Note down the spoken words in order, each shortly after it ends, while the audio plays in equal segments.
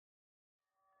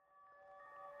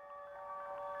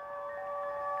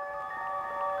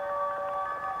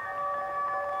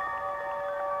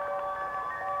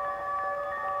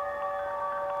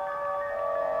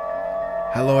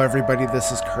Hello everybody,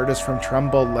 this is Curtis from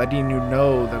Tremble, letting you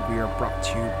know that we are brought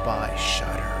to you by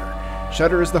Shudder.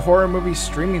 Shudder is the horror movie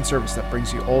streaming service that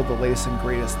brings you all the latest and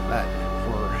greatest that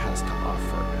horror has to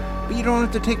offer. But you don't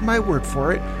have to take my word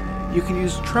for it. You can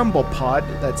use Tremble Pod,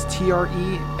 that's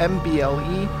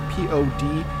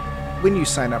TREMBLEPOD, when you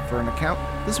sign up for an account.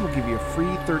 This will give you a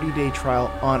free 30-day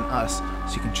trial on us,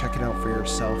 so you can check it out for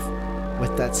yourself.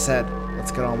 With that said,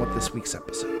 let's get on with this week's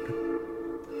episode.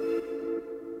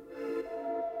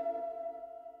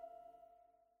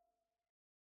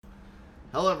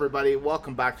 Hello everybody,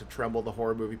 welcome back to Tremble, the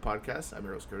horror movie podcast. I'm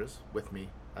your host Curtis. With me,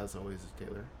 as always, is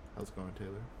Taylor. How's it going,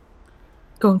 Taylor?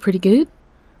 Going pretty good.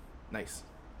 Nice.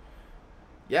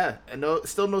 Yeah, and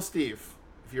still no Steve.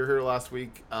 If you were here last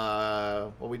week,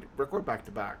 we record back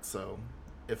to back, so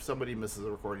if somebody misses a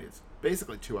recording, it's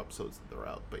basically 2 episodes that they're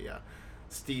out. But yeah,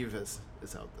 Steve is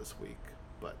out this week.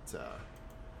 But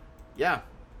yeah,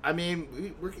 I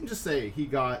mean, we can just say he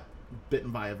got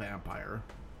bitten by a vampire.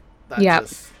 That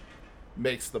just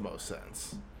makes the most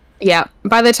sense. Yeah.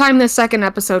 By the time this second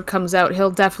episode comes out, he'll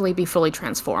definitely be fully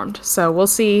transformed. So we'll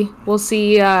see. We'll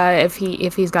see if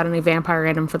he's got any vampire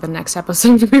in him for the next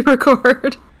episode we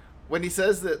record. When he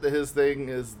says that his thing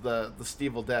is the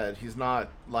Stevel Dead, he's not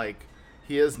like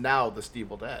he is now the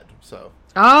Stevel Dead. So.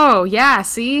 Oh yeah.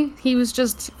 See, he was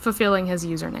just fulfilling his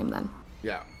username then.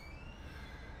 Yeah.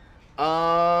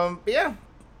 Yeah.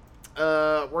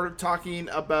 We're talking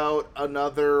about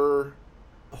another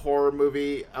horror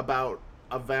movie about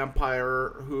a vampire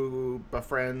who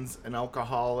befriends an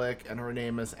alcoholic, and her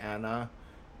name is Anna,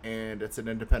 and it's an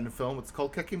independent film. It's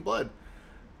called Kicking Blood.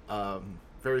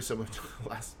 Very similar to the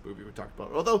last movie we talked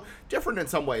about, although different in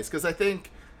some ways, because I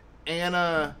think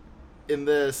Anna in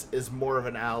this is more of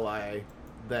an ally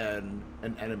than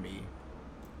an enemy.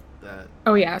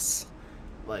 Oh yes.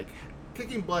 Like,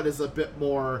 Kicking Blood is a bit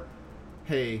more,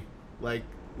 hey, like,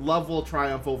 love will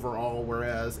triumph over all,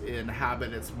 whereas in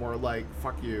Habit it's more like,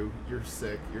 fuck you, you're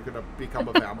sick, you're gonna become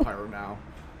a vampire now.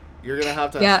 You're gonna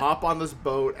have to hop on this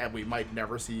boat and we might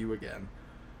never see you again.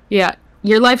 Yeah.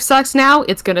 Your life sucks now,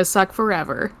 it's gonna suck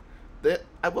forever.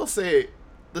 I will say,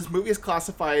 this movie is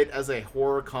classified as a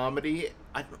horror comedy.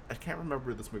 I can't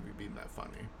remember this movie being that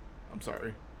funny. I'm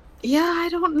sorry. Yeah, I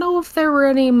don't know if there were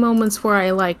any moments where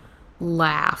I,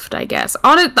 laughed, I guess.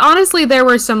 Honestly, there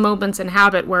were some moments in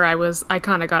Habit where I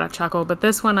kind of got a chuckle, but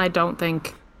this one I don't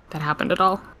think that happened at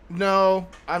all. No,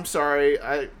 I'm sorry.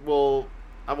 I will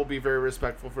be very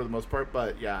respectful for the most part,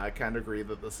 but yeah, I kind of agree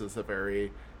that this is a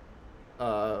very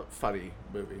funny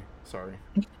movie. Sorry.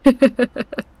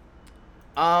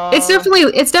 It's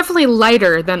definitely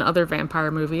lighter than other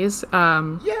vampire movies.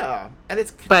 Yeah, and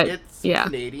it's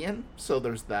Canadian, so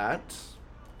there's that.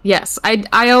 Yes,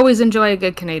 I always enjoy a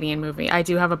good Canadian movie. I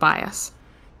do have a bias.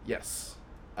 Yes,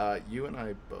 you and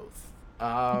I both.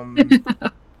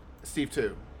 Steve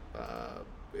too.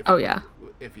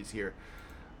 If he's here.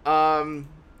 But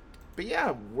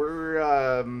yeah,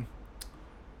 we're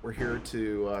here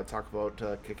to talk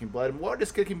about Kicking Blood. And what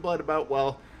is Kicking Blood about?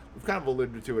 Well, we've kind of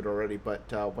alluded to it already,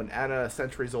 but when Anna, a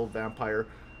centuries-old vampire,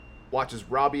 watches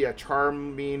Robbie, a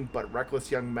charming but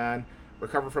reckless young man,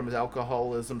 recover from his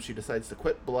alcoholism, she decides to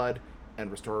quit blood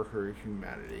and restore her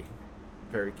humanity.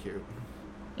 Very cute.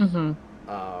 Mm-hmm.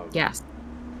 Yes.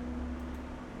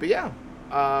 But yeah,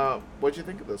 what'd you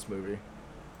think of this movie?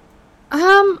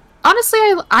 Honestly,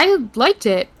 I liked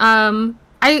it.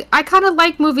 I kind of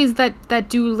like movies that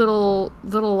do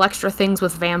little extra things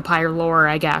with vampire lore,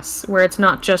 I guess, where it's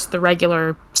not just the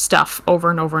regular stuff over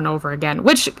and over and over again,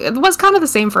 which was kind of the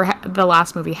same for the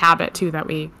last movie, Habit, too, that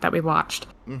we watched.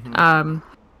 Mm-hmm.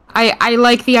 I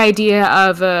like the idea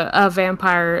of a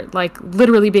vampire,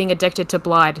 literally being addicted to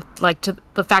blood, to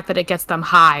the fact that it gets them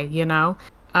high, you know?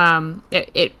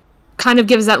 It kind of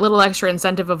gives that little extra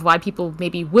incentive of why people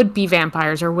maybe would be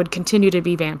vampires or would continue to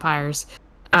be vampires.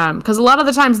 Because a lot of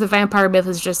the times the vampire myth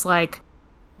is just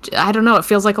I don't know, it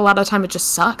feels like a lot of the time it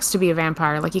just sucks to be a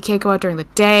vampire. You can't go out during the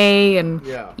day, and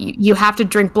you have to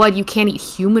drink blood, you can't eat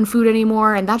human food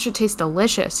anymore, and that should taste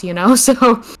delicious, you know?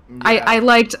 So yeah. I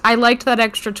liked that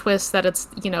extra twist that it's,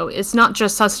 it's not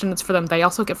just sustenance for them, they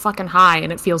also get fucking high,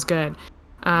 and it feels good.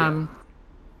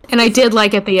 And I did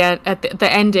like at the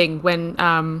ending when,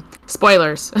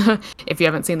 spoilers, if you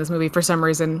haven't seen this movie for some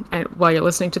reason while you're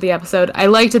listening to the episode, I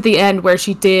liked at the end where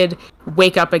she did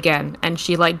wake up again and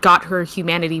she got her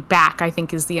humanity back, I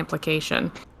think is the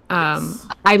implication. Yes.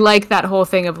 I like that whole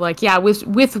thing of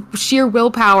with sheer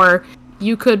willpower,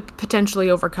 you could potentially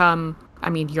overcome,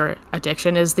 your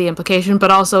addiction is the implication, but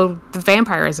also the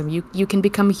vampirism. You can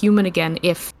become human again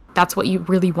if that's what you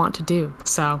really want to do.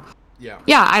 So Yeah.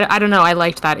 Yeah, I don't know. I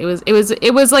liked that. It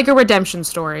was like a redemption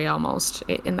story almost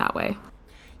in that way.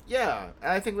 Yeah,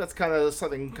 and I think that's kind of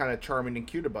something kind of charming and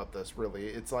cute about this. Really,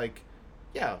 it's like,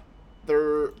 yeah,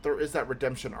 there is that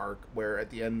redemption arc where at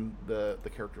the end the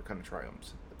character kind of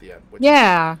triumphs at the end, which is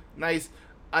Yeah. nice.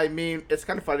 I mean, it's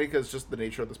kind of funny because just the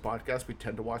nature of this podcast, we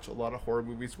tend to watch a lot of horror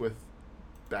movies with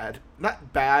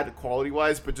not bad quality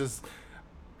wise, but just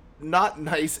not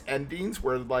nice endings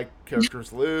where like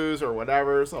characters lose or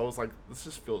whatever. So I was like, this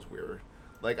just feels weird.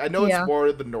 Like I know it's Yeah. more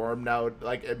the norm now,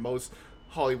 like in most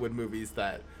Hollywood movies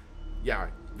that yeah,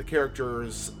 the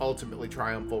characters ultimately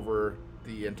triumph over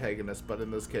the antagonist, but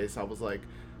in this case, I was like,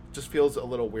 just feels a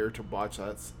little weird to watch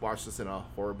this in a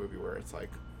horror movie where it's like,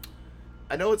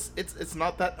 I know it's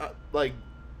not that like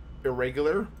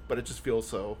irregular, but it just feels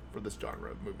so for this genre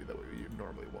of movie that we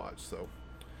normally watch. So,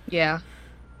 Yeah.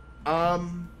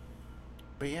 um,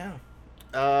 but yeah,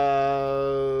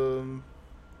 um,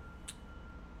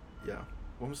 yeah.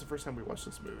 When was the first time we watched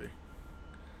this movie?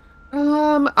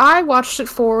 I watched it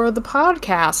for the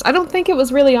podcast. I don't think it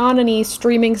was really on any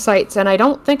streaming sites, and I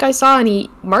don't think I saw any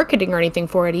marketing or anything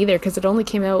for it either, because it only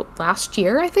came out last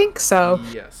year, I think.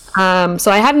 Yes.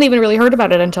 So I hadn't even really heard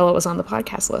about it until it was on the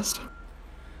podcast list.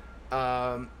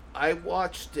 I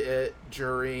watched it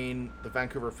during the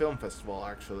Vancouver Film Festival,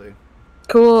 actually.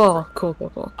 Cool, cool,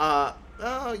 cool, cool.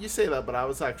 Oh, you say that, but I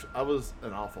was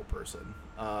an awful person.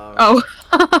 Oh.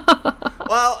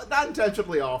 Well, not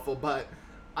intentionally awful, but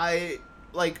I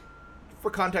like for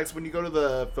context when you go to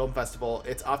the film festival,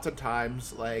 it's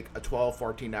oftentimes like a 12,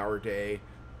 14-hour day.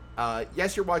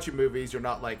 Yes, you're watching movies, you're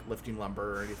not like lifting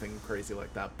lumber or anything crazy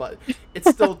like that, but it's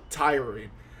still tiring.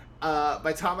 By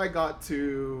the time I got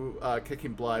to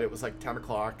Kicking Blood, it was like 10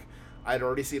 o'clock. I'd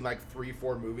already seen like 3,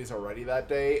 4 movies already that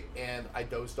day, and I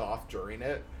dozed off during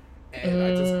it. And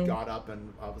I just got up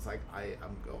and I was like,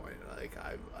 I'm going. Like,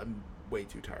 I'm way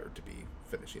too tired to be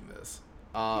finishing this.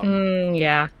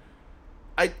 Yeah.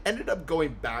 I ended up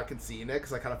going back and seeing it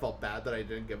because I kind of felt bad that I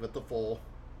didn't give it the full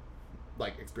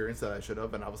like experience that I should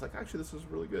have, and I was like, actually, this was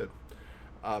really good.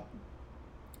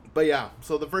 But yeah,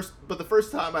 so the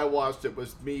first time I watched it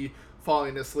was me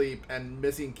falling asleep and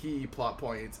missing key plot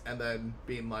points, and then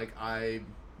being like,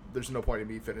 there's no point in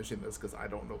me finishing this because I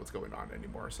don't know what's going on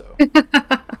anymore. So.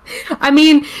 I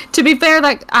mean, to be fair,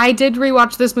 like I did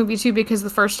rewatch this movie too because the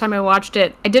first time I watched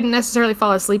it, I didn't necessarily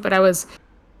fall asleep, but I was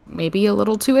maybe a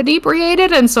little too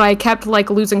inebriated, and so I kept like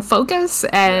losing focus.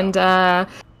 And so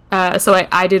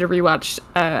I did a rewatch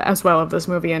as well of this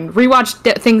movie, and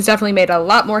things definitely made a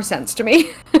lot more sense to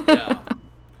me. Yeah,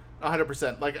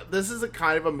 100%. Like this is a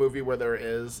kind of a movie where there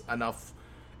is enough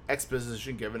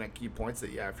exposition given at key points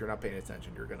that if you're not paying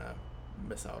attention, you're gonna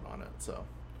miss out on it. So.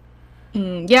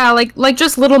 Yeah, like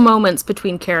just little moments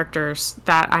between characters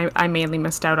that I mainly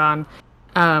missed out on.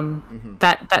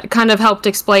 That kind of helped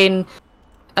explain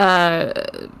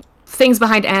things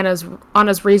behind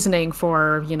Anna's reasoning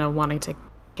for wanting to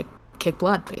kick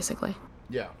blood, basically.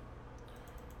 Yeah.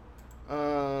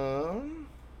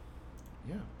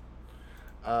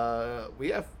 Yeah. We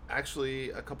have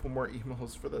actually a couple more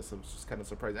emails for this. I was just kind of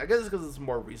surprised. I guess because it's a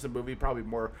more recent movie, probably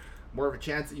more of a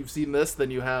chance that you've seen this than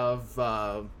you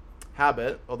have.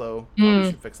 Habit, although we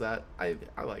should fix that. I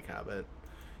like Habit.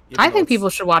 I think people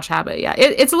should watch Habit. Yeah,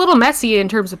 it's a little messy in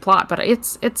terms of plot, but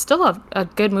it's still a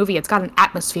good movie. It's got an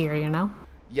atmosphere,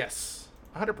 Yes,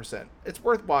 100%. It's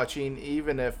worth watching,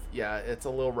 even if it's a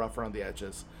little rough around the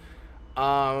edges.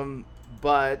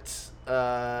 But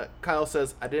Kyle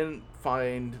says I didn't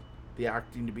find the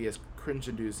acting to be as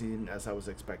cringe-inducing as I was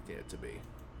expecting it to be.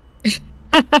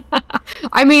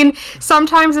 I mean,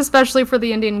 sometimes, especially for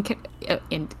the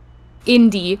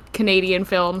indie Canadian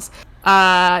films,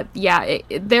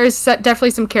 there's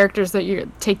definitely some characters that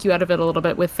take you out of it a little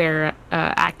bit with their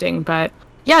acting, but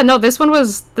yeah, no, this one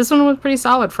was pretty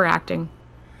solid for acting.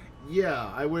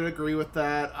 Yeah, I would agree with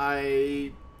that.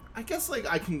 I guess like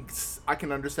I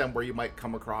can understand where you might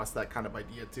come across that kind of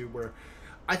idea too, where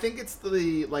I think it's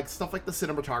the like stuff like the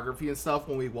cinematography and stuff.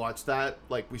 When we watch that,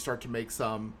 like we start to make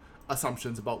some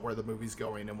assumptions about where the movie's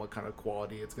going and what kind of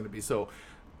quality it's going to be. So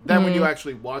then when you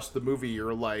actually watch the movie,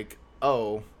 you're like,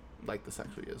 oh, like this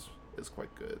actually is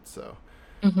quite good. So,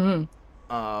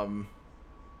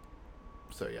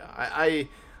 so yeah, I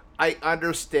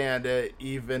understand it,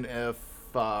 even if,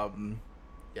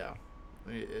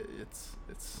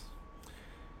 it's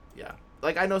yeah.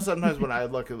 Like I know sometimes when I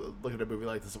look at a movie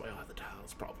like this, I'm like, oh, the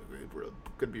dialogue's probably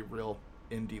could be real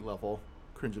indie level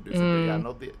cringe-inducing. But yeah,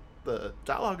 no, the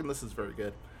dialogue in this is very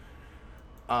good.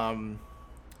 I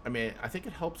mean, I think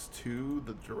it helps too.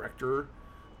 The director,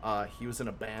 he was in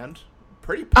a band,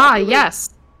 pretty popular.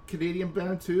 Yes. Canadian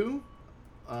band too.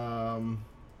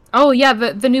 Oh yeah,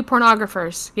 the new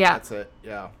pornographers. Yeah. That's it.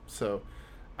 Yeah. So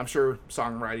I'm sure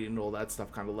songwriting and all that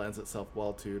stuff kind of lends itself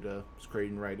well to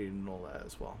screenwriting and all that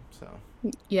as well. So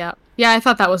Yeah. Yeah, I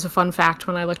thought that was a fun fact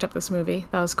when I looked up this movie.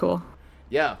 That was cool.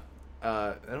 yeah.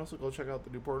 And also go check out the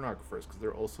new pornographers because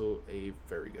they're also a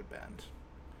very good band.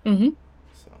 Mhm.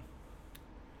 So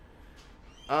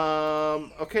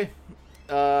okay.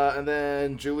 And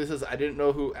then Julie says, I didn't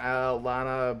know who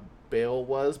Alana Bale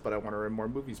was, but I want her in more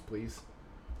movies, please.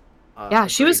 Yeah,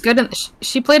 she was good.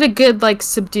 She played a good, like,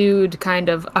 subdued kind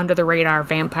of under the radar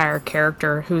vampire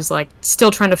character who's like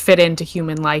still trying to fit into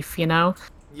human life. You know,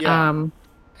 Yeah, um,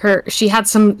 she had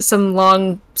some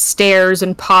long stares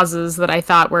and pauses that I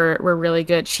thought were really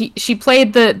good. She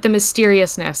played the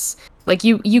mysteriousness. Like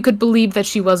you could believe that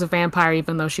she was a vampire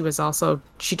even though she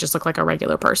just looked like a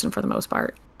regular person for the most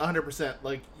part. 100%.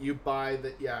 Like you buy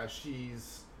that. Yeah,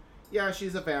 she's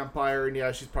a vampire, and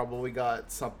yeah, she's probably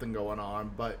got something going on,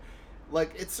 but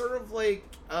like it's sort of like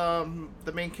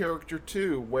the main character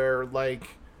too, where like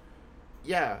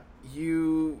yeah,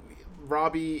 you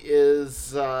Robbie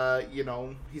is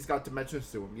he's got dimensions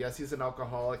to him. Yes, he's an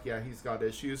alcoholic. Yeah, he's got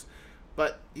issues,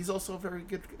 but he's also a very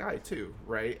good guy too,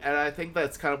 right? And I think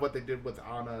that's kind of what they did with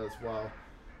Anna as well,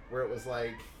 where it was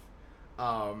like,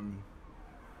 um,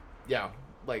 yeah,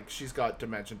 like she's got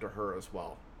dimension to her as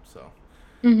well. So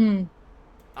Hmm.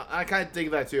 I kind of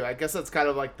dig that too. I guess that's kind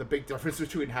of like the big difference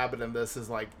between Habit and this is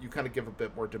like you kind of give a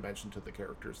bit more dimension to the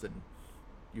characters than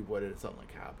you would in something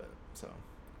like Habit. So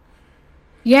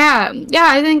Yeah,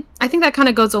 yeah. I think that kind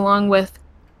of goes along with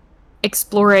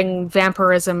exploring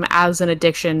vampirism as an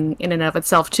addiction in and of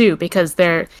itself too, because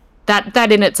that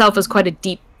in itself is quite a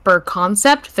deeper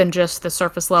concept than just the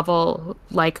surface level,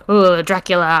 like, oh,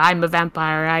 Dracula, I'm a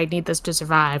vampire, I need this to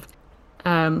survive.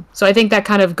 So I think that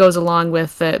kind of goes along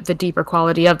with the deeper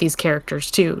quality of these characters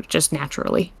too, just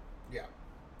naturally. yeah.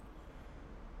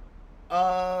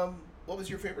 What was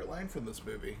your favorite line from this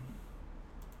movie?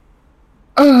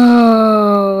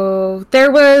 Oh,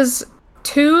 there was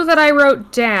two that I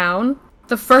wrote down.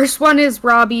 The first one is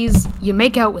Robbie's "You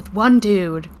make out with one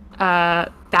dude."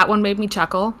 That one made me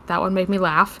chuckle. That one made me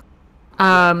laugh.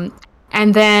 Yeah. Um,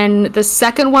 and then the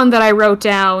second one that I wrote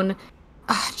down,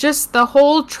 just the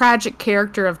whole tragic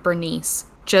character of Bernice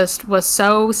just was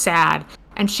so sad.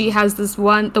 And she has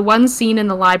the one scene in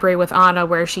the library with Anna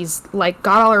where she's like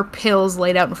got all her pills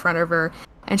laid out in front of her,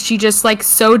 and she just like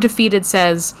so defeated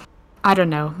says, I don't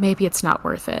know, maybe it's not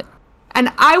worth it.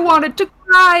 And I wanted to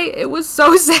cry. It was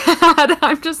so sad.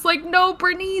 I'm just like, no,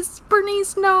 Bernice,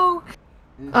 no.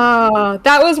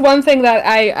 That was one thing that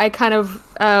I kind of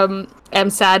am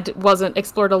sad wasn't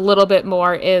explored a little bit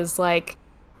more is like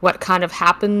what kind of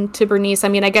happened to Bernice. I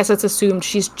mean, I guess it's assumed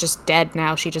she's just dead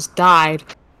now. She just died.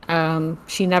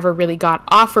 She never really got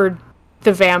offered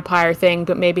the vampire thing,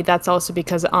 but maybe that's also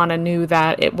because Anna knew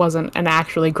that it wasn't an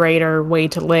actually greater way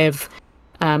to live.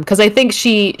 Because I think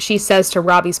she says to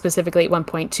Robbie specifically at one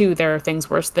point too, there are things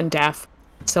worse than death.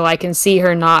 So I can see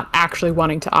her not actually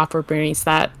wanting to offer Bernice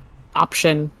that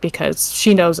option because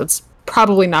she knows it's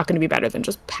probably not going to be better than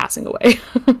just passing away.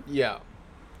 Yeah.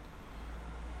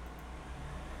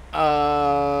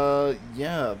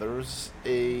 Yeah, there's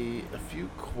a few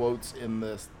quotes in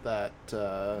this that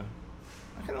I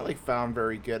kind of like found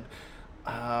very good.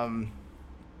 Um,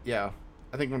 yeah,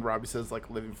 I think when Robbie says like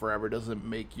living forever doesn't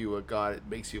make you a god, it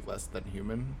makes you less than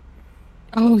human.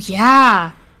 Oh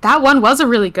yeah, that one was a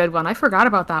really good one. I forgot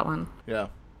about that one. Yeah.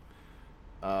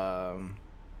 Um,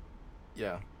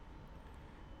 yeah.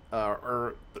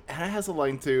 Or Hannah has a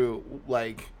line too,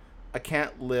 like, I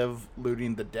can't live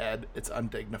looting the dead. It's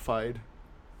undignified.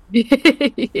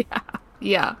 Yeah,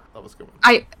 yeah. That was a good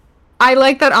one. I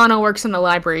like that Anna works in the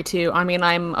library too. I mean,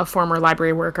 I'm a former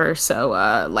library worker, so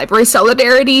library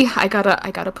solidarity. I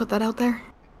gotta put that out there.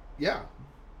 Yeah.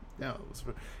 Yeah.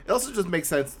 It also just makes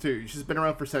sense too. She's been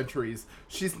around for centuries.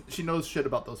 She knows shit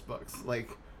about those books.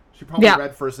 Like she probably Yeah.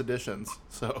 read first editions.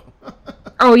 So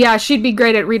Oh yeah, she'd be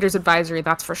great at reader's advisory.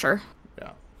 That's for sure.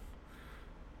 yeah.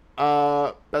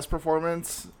 Best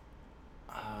performance.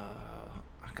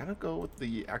 I gotta go with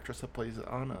the actress that plays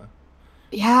Anna.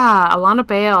 Yeah, Alana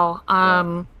Bale.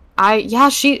 Yeah.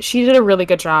 She did a really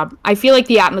good job. I feel like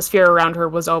the atmosphere around her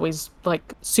was always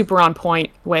like super on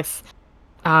point with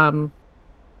um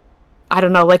I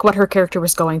don't know, like what her character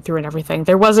was going through and everything.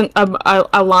 There wasn't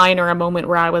a line or a moment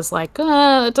where I was like,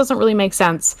 it doesn't really make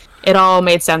sense. It all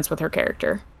made sense with her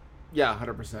character. Yeah,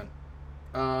 100%.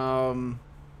 Um,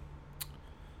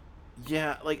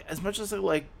 yeah, like as much as I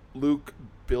like Luke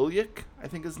Bilyuk, I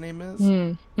think his name is.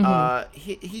 Mm-hmm.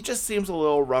 He just seems a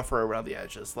little rougher around the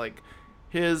edges. Like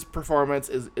his performance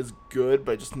is good,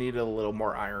 but just needed a little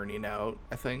more ironing out,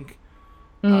 I think.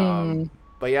 Mm.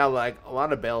 But yeah, like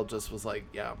Alana Bale just was like,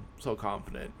 yeah, so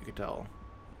confident. You could tell,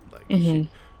 like Hmm.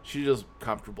 she just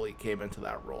comfortably came into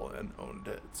that role and owned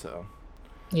it. So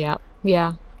Yeah,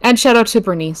 yeah. And shout out to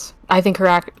Bernice. I think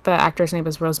the actor's name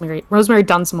is Rosemary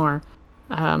Dunsmore.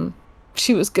 Um,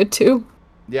 she was good too.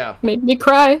 yeah, Made me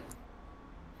cry.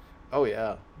 oh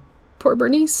yeah, Poor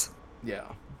Bernice. yeah.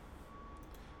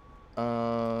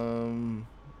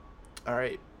 All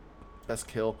right, best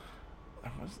kill.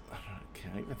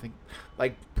 Can't even think.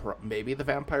 Like maybe the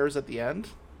vampires at the end.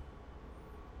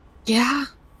 Yeah,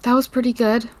 that was pretty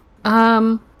good.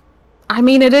 Um, I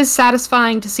mean, it is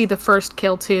satisfying to see the first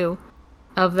kill too,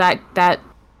 of that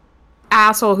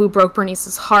asshole who broke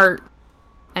Bernice's heart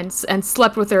and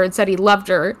slept with her and said he loved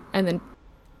her and then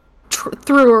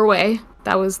threw her away.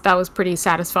 That was pretty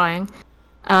satisfying.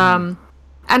 Mm-hmm. Um,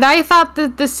 and I thought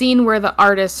that the scene where the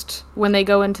artist, when they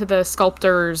go into the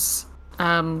sculptor's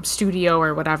studio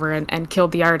or whatever and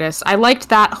killed the artist, I liked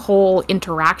that whole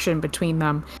interaction between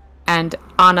them, and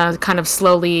Anna kind of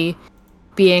slowly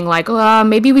being like,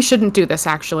 maybe we shouldn't do this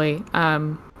actually.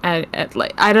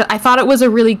 I thought it was a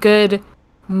really good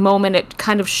moment at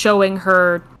kind of showing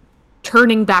her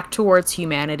turning back towards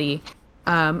humanity,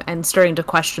 and starting to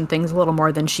question things a little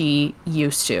more than she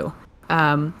used to.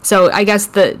 So I guess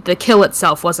the kill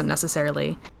itself wasn't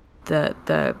necessarily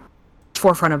the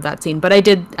forefront of that scene, but I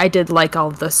did like all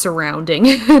the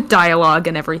surrounding dialogue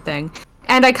and everything,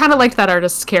 and I kind of liked that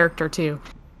artist's character too.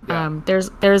 Yeah.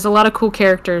 There's a lot of cool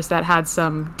characters that had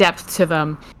some depth to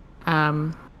them,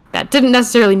 that didn't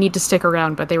necessarily need to stick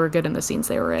around, but they were good in the scenes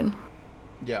they were in.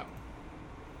 Yeah.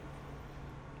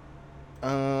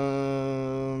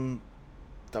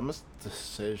 Dumbest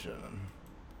decision.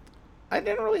 I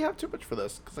didn't really have too much for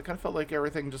this because I kind of felt like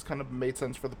everything just kind of made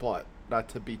sense for the plot. Not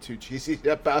to be too cheesy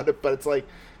about it, but it's like,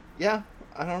 yeah,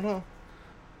 I don't know.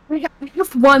 I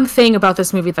have one thing about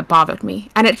this movie that bothered me,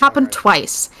 and it All happened right.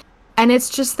 twice. And it's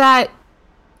just that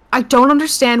I don't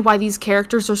understand why these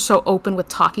characters are so open with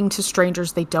talking to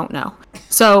strangers they don't know.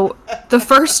 So the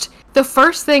first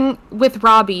thing with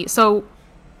Robbie, so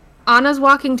Anna's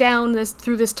walking down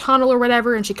through this tunnel or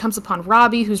whatever, and she comes upon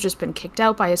Robbie, who's just been kicked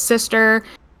out by his sister.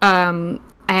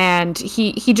 And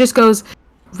he just goes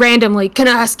randomly, "Can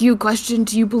I ask you a question?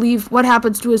 Do you believe what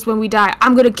happens to us when we die?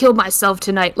 I'm gonna kill myself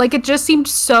tonight." Like, it just seemed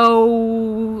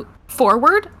so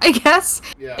forward, I guess,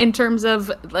 Yeah. in terms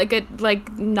of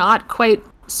not quite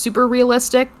super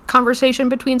realistic conversation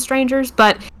between strangers.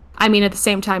 But I mean, at the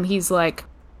same time, he's like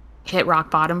hit rock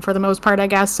bottom for the most part, I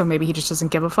guess. So maybe he just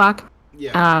doesn't give a fuck.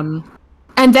 Yeah.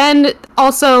 And then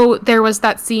also there was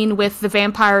that scene with the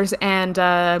vampires and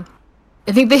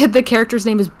I think the character's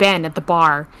name is Ben at the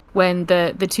bar when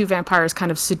the two vampires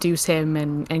kind of seduce him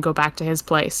and go back to his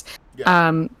place.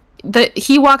 Yeah.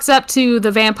 He walks up to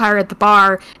the vampire at the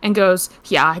bar and goes,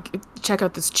 "Yeah, check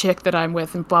out this chick that I'm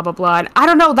with," and blah blah blah. And I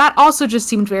don't know, that also just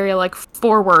seemed very like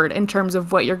forward in terms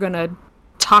of what you're gonna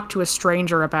talk to a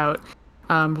stranger about,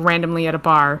 randomly at a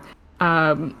bar.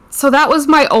 So that was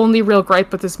my only real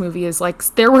gripe with this movie, is like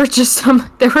there was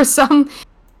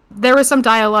some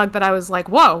dialogue that I was like,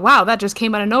 whoa, wow, that just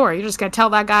came out of nowhere. You're just gonna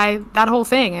tell that guy that whole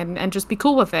thing and just be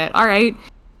cool with it. All right.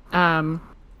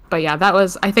 But yeah,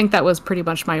 I think that was pretty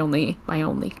much my only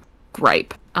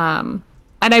gripe. And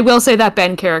I will say that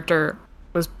Ben character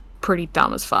was pretty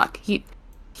dumb as fuck. He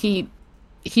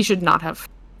should not have.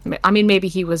 I mean, maybe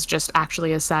he was just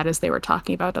actually as sad as they were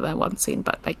talking about in that one scene,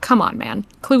 but like, come on, man,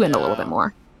 clue in a little bit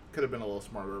more. Could have been a little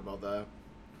smarter about that.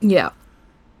 Yeah.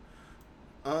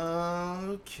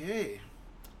 Okay.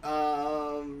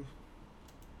 I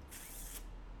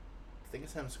think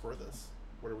it's time to score this.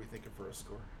 What are we thinking for a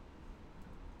score?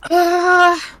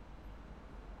 Uh,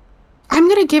 I'm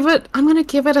gonna give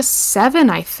it a 7,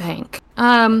 I think.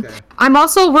 Okay. I'm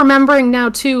also remembering now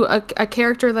too a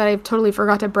character that I totally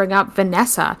forgot to bring up,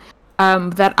 Vanessa,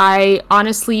 that I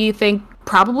honestly think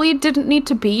probably didn't need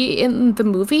to be in the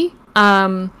movie.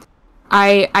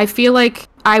 I feel like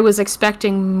I was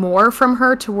expecting more from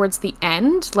her towards the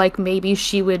end, like maybe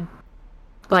she would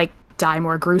like die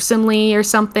more gruesomely or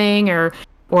something,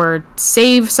 or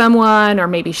save someone, or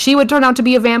maybe she would turn out to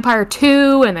be a vampire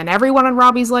too, and then everyone in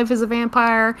Robbie's life is a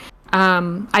vampire.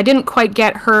 I didn't quite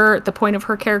get the point of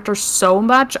her character so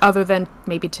much, other than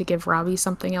maybe to give Robbie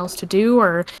something else to do,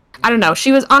 or I don't know.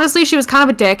 She was kind of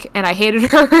a dick, and I hated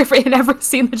her in every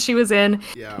scene that she was in.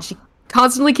 Yeah. She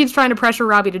constantly keeps trying to pressure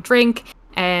Robbie to drink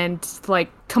and like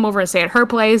come over and stay at her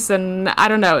place, and I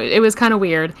don't know. It was kind of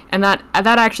weird, and that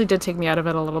actually did take me out of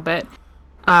it a little bit.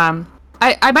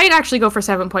 I might actually go for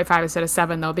 7.5 instead of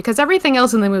 7 though, because everything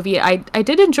else in the movie I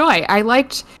did enjoy. I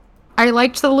liked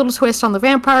the little twist on the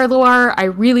vampire lore. I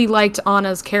really liked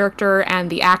Anna's character and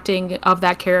the acting of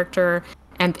that character,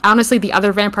 and honestly the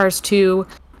other vampires too.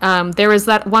 There was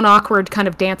that one awkward kind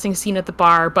of dancing scene at the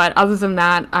bar, but other than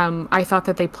that, I thought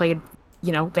that they played,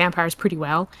 vampires pretty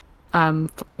well,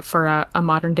 for a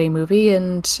modern day movie,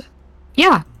 and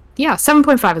yeah,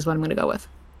 7.5 is what I'm going to go with.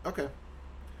 Okay.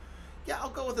 Yeah,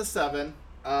 I'll go with a 7.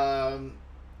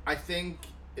 I think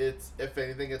it's, if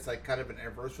anything, it's like kind of an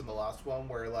inverse from the last one,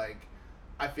 where like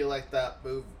I feel like the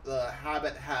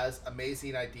Habit has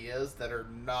amazing ideas that are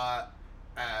not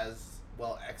as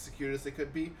well executed as they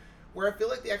could be. Where I feel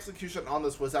like the execution on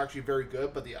this was actually very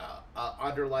good, but the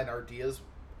underlying ideas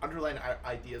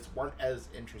weren't as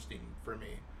interesting for me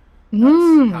as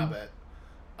Mm. Habit.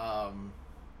 Um,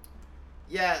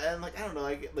 yeah, and like I don't know,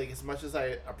 like as much as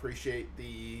I appreciate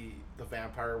the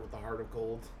vampire with the heart of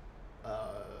gold,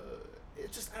 uh,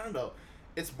 it just I don't know.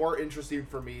 It's more interesting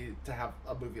for me to have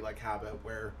a movie like Habit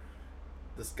where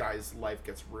this guy's life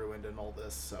gets ruined and all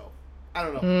this. So I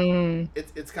don't know. Mm.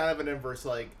 It's kind of an inverse.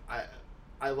 Like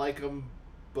I like them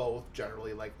both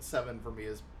generally. Like 7 for me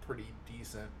is pretty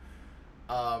decent.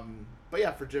 But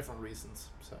yeah, for different reasons.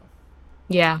 So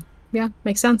Yeah. Yeah,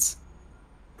 makes sense.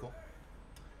 cool.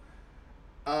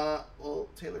 Well,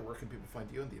 Taylor, where can people find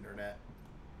you on the internet?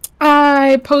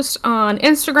 I post on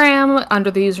Instagram under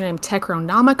the username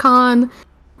Techronomicon.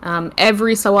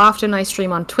 Every so often, I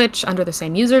stream on Twitch under the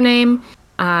same username.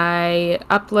 I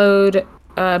upload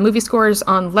movie scores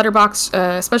on Letterboxd,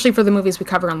 especially for the movies we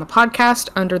cover on the podcast,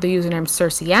 under the username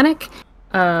Circeanic.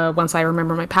 Once I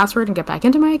remember my password and get back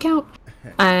into my account.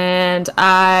 And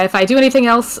if I do anything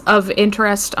else of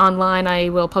interest online, I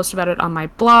will post about it on my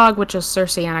blog, which is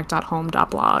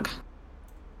circeanic.home.blog.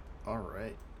 All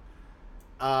right.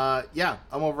 Yeah,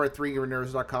 I'm over at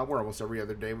 3gamernerds.com where almost every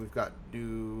other day we've got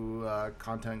new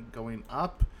content going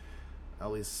up.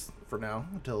 At least for now,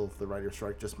 until the writer's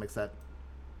strike just makes that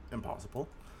impossible.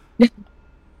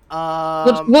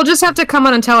 We'll just have to come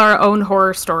on and tell our own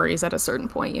horror stories at a certain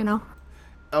point, you know?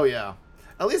 Oh yeah.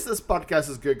 At least this podcast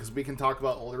is good because we can talk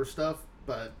about older stuff,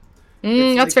 but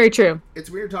That's very true. it's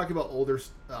weird talking about older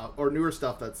or newer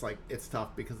stuff. That's like it's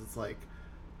tough because it's like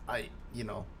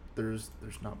there's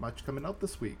not much coming out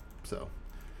this week, so.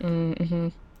 Mm-hmm.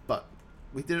 But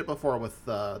we did it before with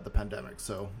the pandemic,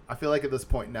 so I feel like at this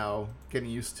point now, getting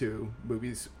used to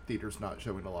movies theaters not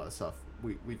showing a lot of stuff.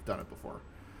 We've done it before.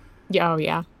 Yeah, oh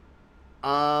yeah.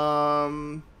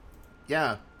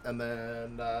 Yeah, and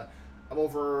then I'm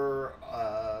over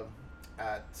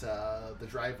at The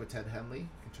Drive with Ted Henley. You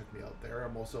can check me out there.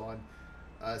 I'm also on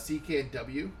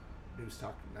CKNW News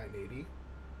Talk 980.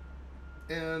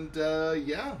 And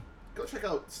yeah, go check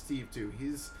out Steve too.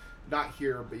 He's not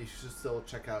here, but you should still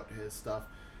check out his stuff.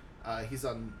 He's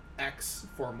on X,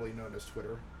 formerly known as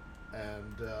Twitter,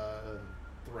 and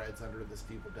Threads under the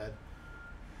Steve Dead.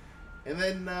 And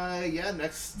then, yeah,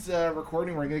 next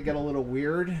recording, we're going to get a little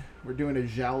weird. We're doing a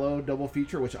Giallo double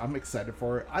feature, which I'm excited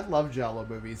for. I love Giallo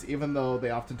movies, even though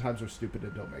they oftentimes are stupid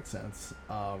and don't make sense.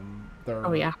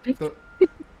 Oh yeah.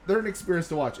 They're an experience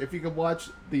to watch. If you can watch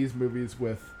these movies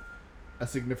with a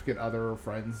significant other or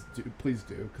friends, please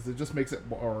do, because it just makes it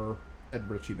more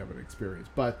enriching of an experience.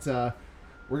 But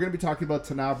we're going to be talking about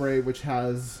Tenebrae, which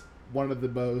has one of the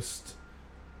most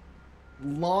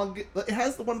it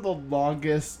has one of the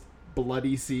longest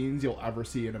bloody scenes you'll ever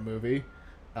see in a movie.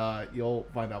 You'll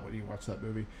find out when you watch that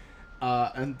movie.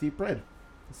 And Deep Red.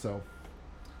 So,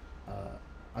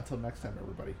 until next time,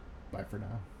 everybody. Bye for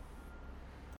now.